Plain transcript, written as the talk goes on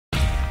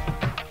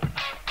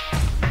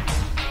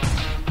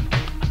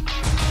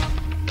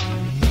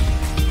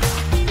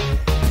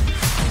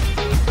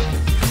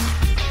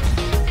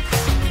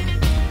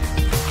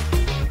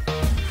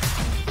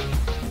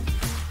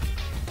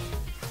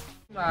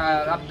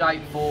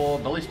update for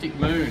Ballistic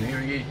Moon. Here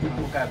he is.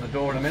 I'll look over the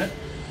door in a minute.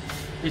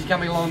 He's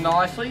coming along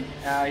nicely.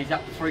 He's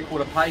up to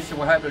 3/4 pace, and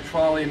we're hoping to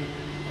trial him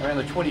around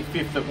the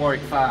 25th at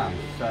Warwick Farm.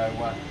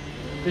 So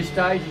this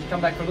stage he's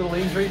come back for a little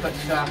injury, but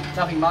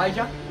nothing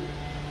major.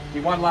 He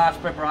won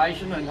last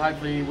preparation, and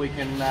hopefully we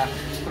can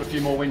put a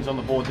few more wins on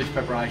the board this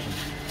preparation.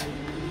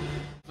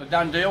 The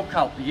Done Deal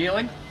colt, the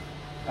yearling,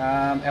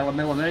 our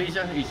Milanese,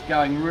 he's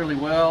going really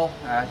well.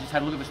 Just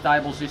had a look at the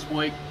stables this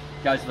week.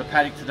 Goes to the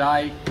paddock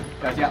today,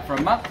 goes out for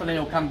a month, and then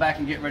he'll come back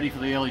and get ready for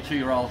the early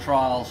 2-year-old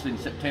trials in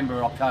September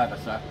or October.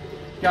 So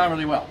going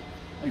really well.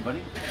 Hey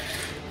buddy.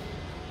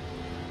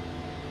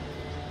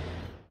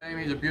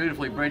 He's a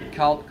beautifully bred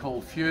colt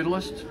called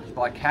Feudalist. He's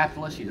by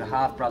Catalyst. He's a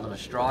half brother to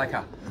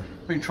Striker.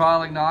 Been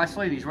trialling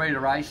nicely and he's ready to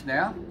race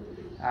now.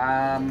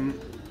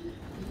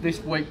 This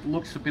week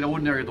looks a bit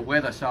ordinary with the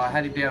weather, so I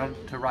had him down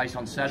to race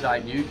on Saturday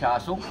at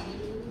Newcastle.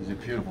 He's a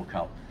beautiful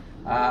colt.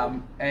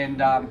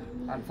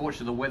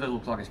 Unfortunately the weather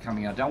looks like it's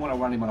coming out. I don't want to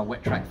run him on a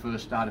wet track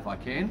first start if I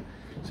can.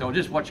 So I'll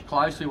just watch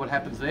closely what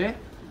happens there.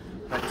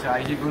 But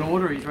he's in good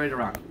order, he's ready to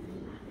run.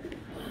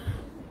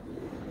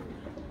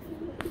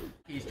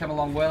 He's come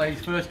along well. His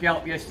first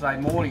gallop yesterday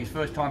morning, his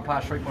first time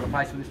past 3/4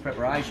 pace in this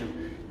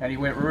preparation, and he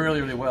went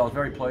really, really well. I was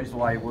very pleased the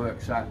way he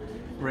worked. So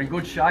we're in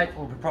good shape.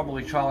 We'll be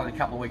probably trialling in a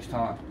couple of weeks'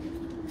 time.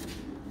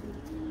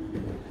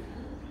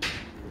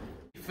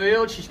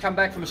 Field, she's come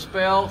back from a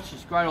spell.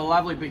 She's grown a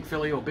lovely big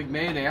filly or big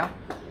mare now.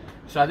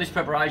 So this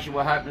preparation,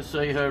 we're hoping to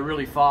see her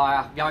really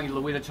fire, going into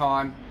the winter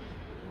time.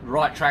 The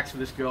right tracks for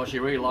this girl. She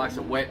really likes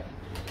it wet.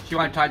 She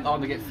won't take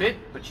long to get fit,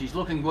 but she's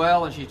looking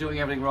well and she's doing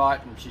everything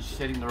right and she's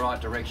heading in the right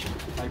direction.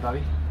 Hey,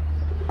 buddy.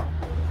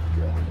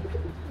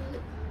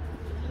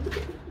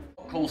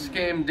 Called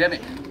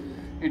Scamdemic.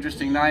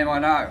 Interesting name, I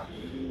know.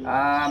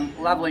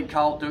 Lovely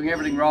colt, doing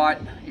everything right.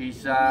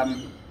 He's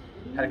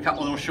had a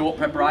couple of little short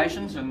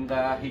preparations, and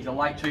he's a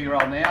late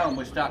 2-year-old now, and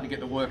we're starting to get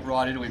the work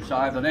right into him. So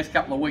over the next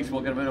couple of weeks,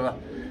 we'll get a bit of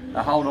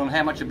a hold on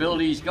how much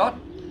ability he's got,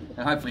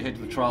 and hopefully head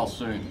to the trial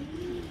soon.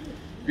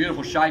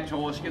 Beautiful shaped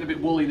horse, get a bit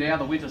woolly now,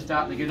 the winter's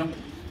starting to get him,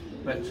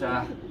 but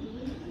go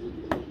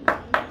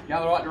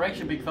the right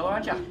direction, big fella,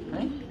 aren't you?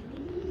 Hey?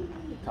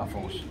 Tough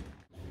horse.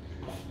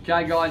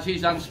 Okay guys,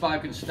 here's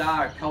Unspoken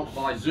Star, a colt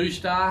by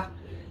Zoostar.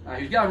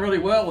 He's going really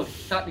well, he's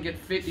starting to get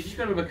fit. He just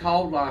got a bit of a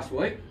cold last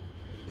week,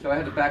 so I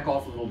had to back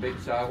off a little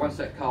bit. So once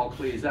that cold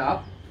clears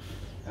up,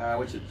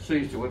 which it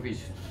seems to, if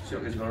he's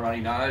certainly hasn't got a runny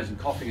nose and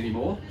coughing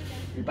anymore,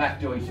 you're back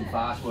doing some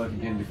fast work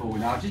again before we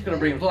know. It's just got to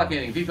bring, it's like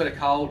anything, if you've got a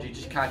cold, you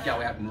just can't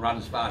go out and run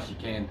as fast as you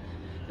can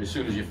as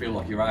soon as you feel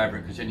like you're over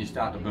it, because then you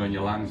start to burn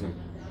your lungs and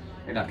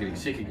end up getting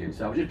sick again.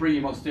 So we'll just bring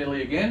him on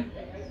steadily again.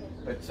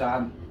 But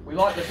we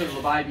like the sort of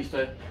the babies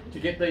to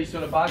get these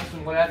sort of bugs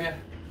and what have you.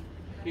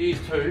 Ears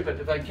too, but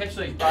if they catch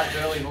these bugs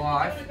early in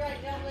life,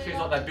 it seems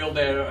like they build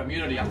their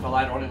immunity up for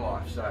later on in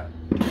life. So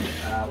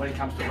when it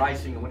comes to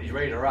racing and when he's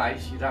ready to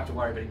race, you don't have to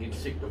worry about him getting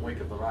sick the week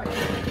of the race.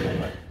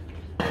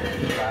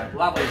 So,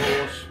 lovely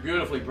horse,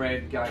 beautifully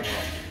bred, going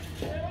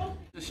well.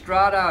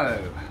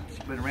 Strato, she's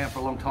been around for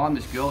a long time,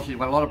 this girl. She's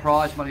won a lot of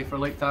prize money for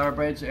elite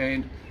thoroughbreds,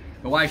 and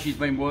the way she's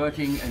been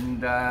working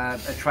and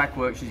at track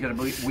work, she's going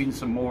to win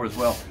some more as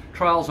well.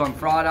 Trials on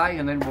Friday,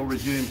 and then we'll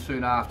resume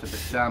soon after.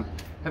 But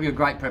having a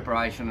great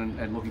preparation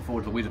and looking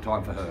forward to the winter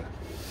time for her.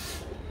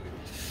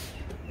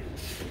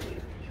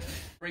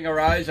 Ringer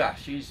Rosa,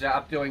 she's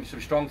up doing some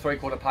strong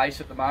 3/4 pace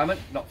at the moment,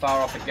 not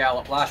far off the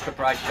gallop. Last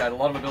preparation showed a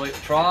lot of ability at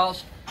the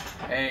trials,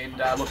 and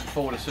looking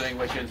forward to seeing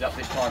where she ends up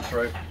this time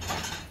through.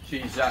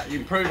 She's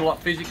improved a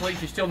lot physically.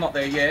 She's still not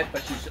there yet,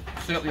 but she's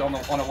certainly on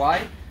her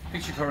way. I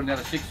think she's probably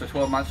another 6 to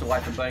 12 months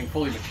away from being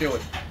fully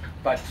matured,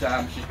 but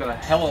she's got a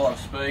hell of a lot of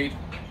speed.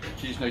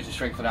 She just needs to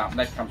strengthen up, and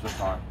that comes with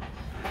time.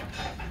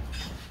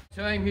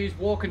 Team, here's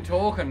Walk and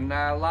Talk, and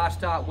last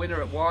start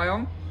winner at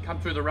Wyong. Come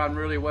through the run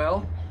really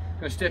well.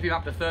 Going to step him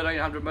up to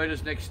 1,300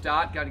 metres next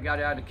start. Going to go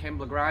down to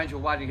Kembla Grange. We're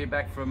waiting to hear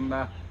back from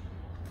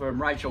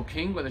Rachel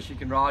King whether she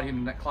can ride him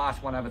in that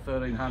Class 1 over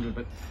 1,300.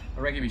 But I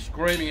reckon he's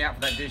screaming out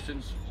for that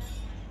distance.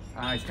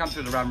 He's come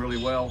through the run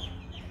really well.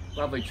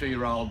 Lovely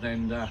 2-year-old,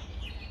 and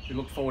we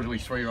look forward to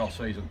his 3-year-old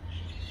season.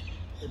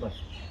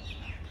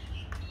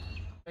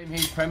 Team,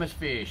 here's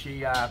Premisphere.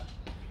 She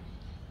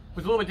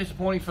was a little bit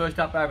disappointing first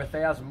up over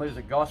 1,000 metres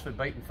at Gosford,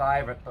 beaten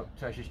favourite, but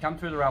she's come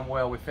through the run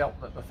well. We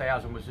felt that the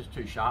 1,000 was just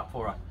too sharp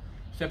for her.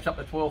 Steps up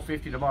to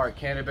 12.50 tomorrow at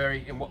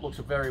Canterbury in what looks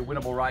a very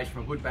winnable race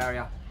from a good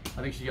barrier.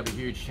 I think she's got a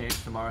huge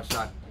chance tomorrow,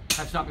 so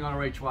have something on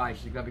her each way.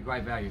 She's going to be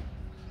great value.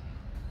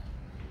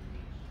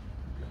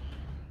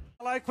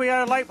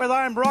 Loquio late with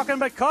Iron Brocken,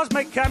 but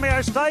Cosmic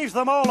Cameo staves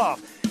them all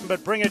off.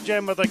 But Bring a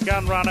Gem with the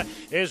Gun Runner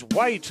is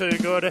way too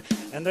good.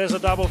 And there's a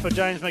double for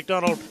James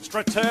McDonald.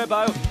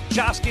 Straturbo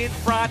just in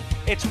front.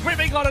 It's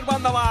ripping on and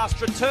won the last.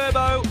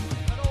 Straturbo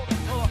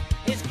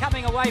is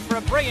coming away for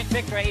a brilliant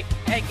victory.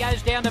 It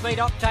goes down to beat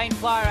Octane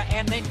Flyer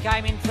and then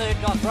came in third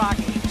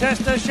Dothraki.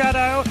 Chester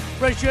Shadow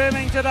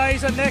resuming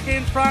today's a neck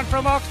in front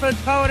from Oxford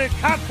Poet. It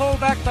can't pull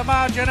back the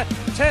margin.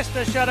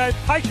 Tester Shadow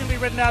patiently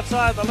ridden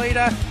outside the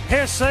leader.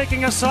 Here's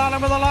Seeking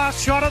Asylum with the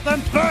last shot at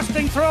them,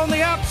 bursting through on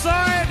the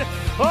outside.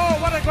 Oh,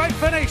 what a great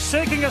finish.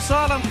 Seeking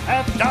Asylum.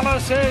 Abdullah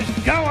says,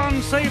 go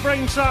on,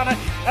 Sebring Sun.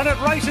 And it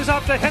races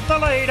up to hit the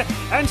lead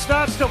and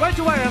starts to wedge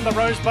away on the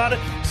Rosebud.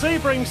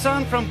 Sebring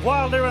Sun from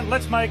Wild Errant,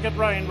 Let's Make It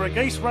Rain.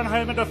 Regis run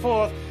home into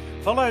fourth,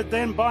 followed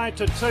then by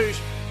Tatouche,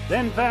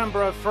 then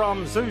Vanbrugh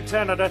from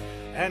Zootanada,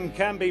 and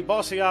Camby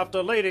Bossy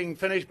after leading,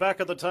 finished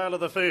back at the tail of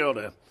the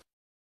field.